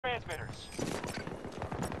transmitters.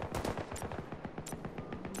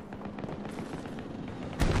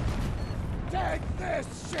 Take this,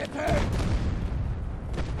 shithead!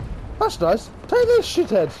 That's nice. Take this,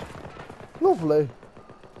 shithead. Lovely.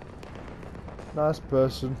 Nice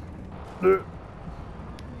person.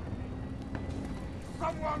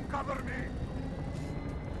 Someone cover me!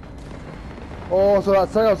 Oh, so that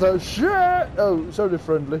thing, I was like, shit! Oh, it's only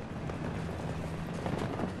friendly.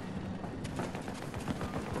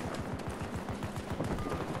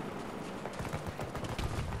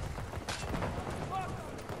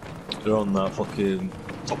 They're on that fucking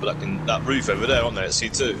top of that roof over there, aren't they, at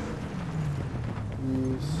C2?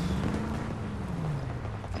 Yes.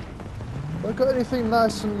 Have I got anything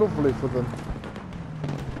nice and lovely for them?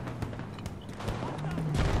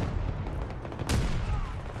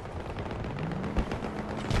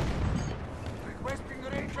 Requesting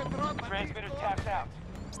range and drop. Transmitter tapped out.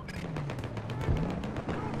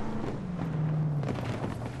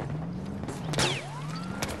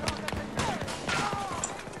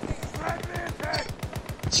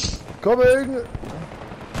 Coming!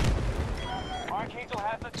 Archangel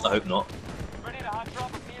has the I hope not. ready to hot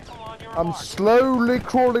drop a vehicle on your I'm mark. slowly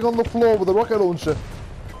crawling on the floor with a rocket launcher.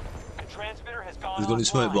 The transmitter has gone Who's got any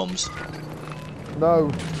smoke bombs? No.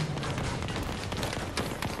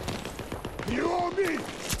 You owe me!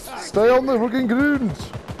 Stay on the fucking ground!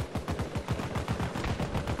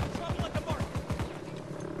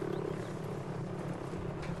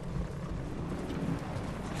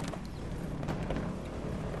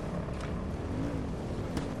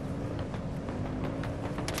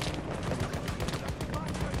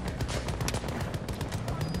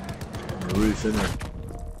 The roof, innit?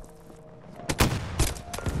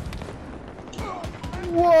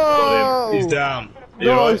 Whoa! Got him. He's down. Are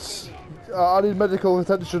you alright? Nice! I need medical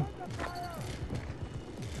attention.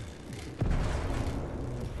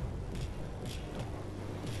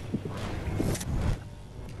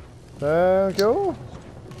 There we go.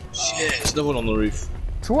 Shit, there's no one on the roof.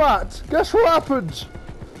 Twat! Guess what happened?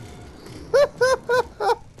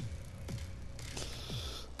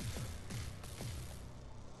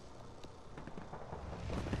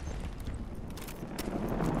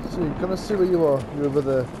 See, can I see where you are? You're over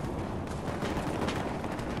there.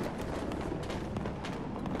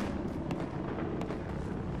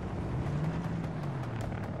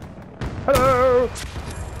 Hello!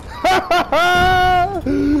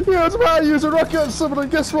 Yeah, I was about to use a rocket on someone,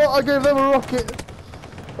 and guess what? I gave them a rocket.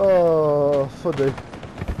 Oh, funny.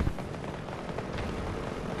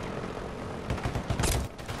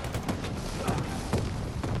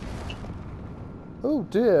 Oh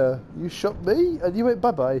dear, you shot me and you went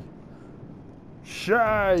bye bye.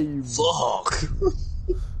 Shame. Fuck!